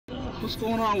What's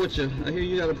going on with you? I hear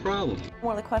you got a problem.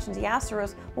 One of the questions he asked her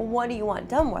was, well, what do you want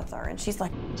done with her? And she's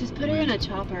like, just put her in a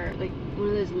chopper, like one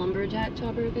of those lumberjack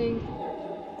chopper things.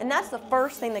 And that's the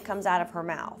first thing that comes out of her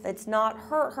mouth. It's not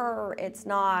hurt her, it's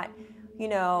not, you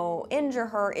know, injure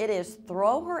her, it is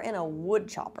throw her in a wood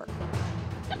chopper.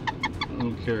 I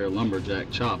don't carry a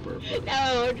lumberjack chopper, but...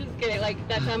 No, I'm just kidding. Like,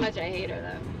 that's how much I hate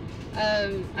her,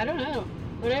 though. I don't know.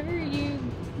 Whenever you...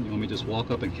 You want me to just walk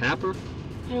up and cap her?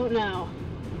 I don't know.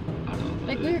 I don't know.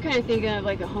 Like, we were kind of thinking of,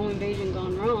 like, a home invasion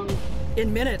gone wrong.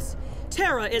 In minutes,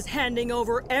 Tara is handing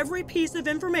over every piece of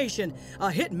information a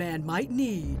hitman might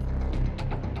need.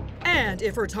 And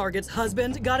if her target's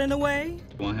husband got in the way?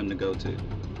 You want him to go to?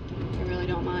 I really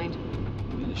don't mind.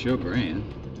 I mean, it's your brand.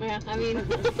 Yeah, I mean...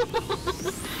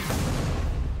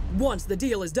 Once the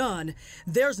deal is done,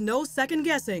 there's no second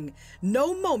guessing,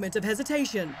 no moment of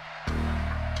hesitation.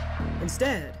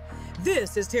 Instead,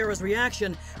 this is Tara's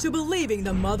reaction to believing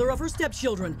the mother of her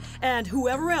stepchildren and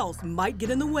whoever else might get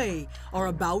in the way are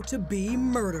about to be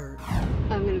murdered.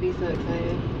 I'm gonna be so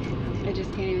excited. I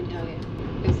just can't even tell you.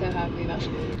 I'm so happy about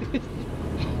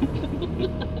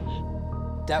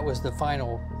it. That was the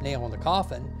final nail in the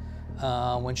coffin.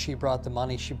 When she brought the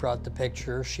money, she brought the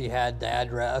picture, she had the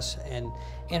address, and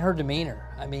her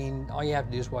demeanor. I mean, all you have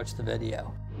to do is watch the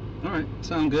video. All right,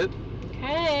 sound good?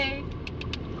 Okay.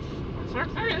 So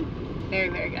excited. Very,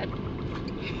 very good.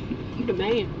 You're the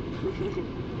man.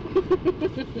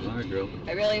 All right, girl.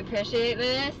 I really appreciate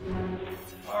this.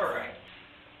 All right.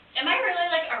 Am I really,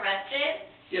 like, arrested?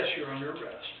 Yes, you're under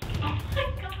arrest. Oh,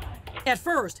 my God. At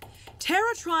first,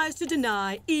 Tara tries to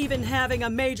deny even having a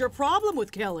major problem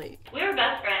with Kelly. We were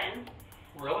best friends.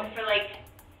 Really? For, like,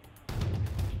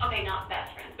 okay, not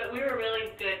best friends, but we were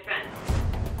really good friends.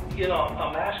 You know,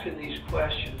 I'm asking these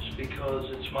questions because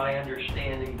it's my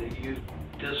understanding that you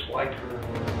dislike her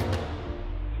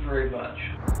very much.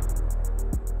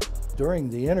 During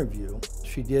the interview,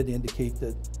 she did indicate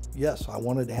that, yes, I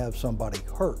wanted to have somebody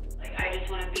hurt. Like, I just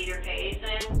want to beat her face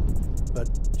in. But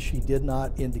she did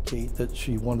not indicate that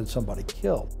she wanted somebody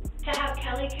killed. To have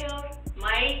Kelly killed?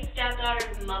 My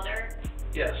stepdaughter's mother?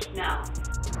 Yes. No.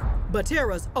 But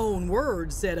Tara's own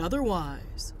words said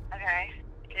otherwise. Okay.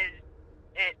 Is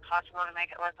it possible to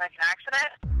make it look like an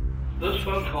accident? Those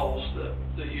phone calls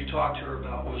that you talked to her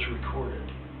about was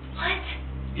recorded. What?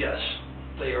 Yes,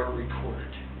 they are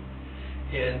recorded.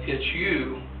 And it's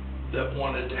you that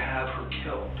wanted to have her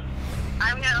killed.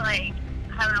 I'm gonna, like,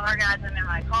 have an orgasm in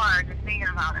my car just thinking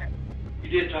about it. You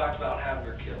did talk about having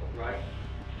her killed, right?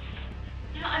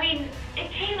 No, I mean, it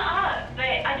came up, but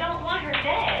I don't want her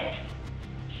dead.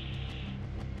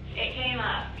 It came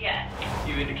up, yes.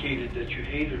 You indicated that you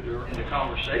hated her in the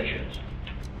conversations.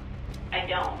 I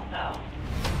don't, though.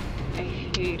 I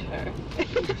hate her.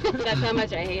 That's how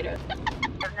much I hate her.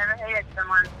 I've never hated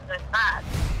someone this bad.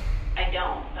 I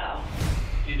don't, though.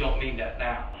 You don't mean that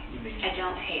now. You mean... I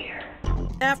don't hate her.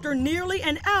 After nearly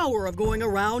an hour of going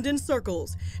around in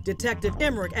circles, Detective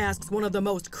Emmerich asks one of the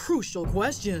most crucial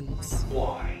questions.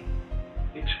 Why?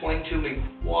 Explain to me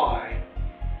why,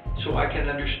 so I can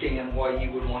understand why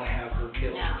you would want to have her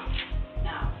killed.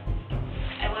 No.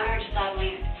 I want her to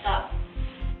stop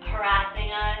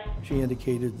harassing us. She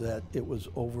indicated that it was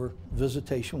over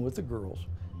visitation with the girls,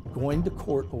 going to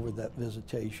court over that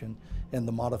visitation and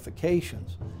the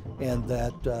modifications, and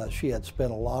that she had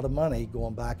spent a lot of money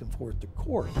going back and forth to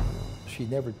court. She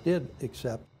never did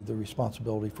accept the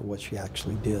responsibility for what she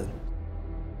actually did.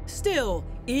 Still,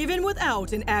 even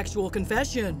without an actual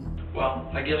confession. Well,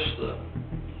 I guess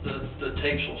the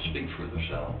tapes will speak for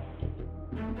themselves.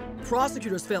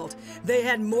 Prosecutors felt they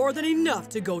had more than enough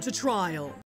to go to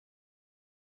trial.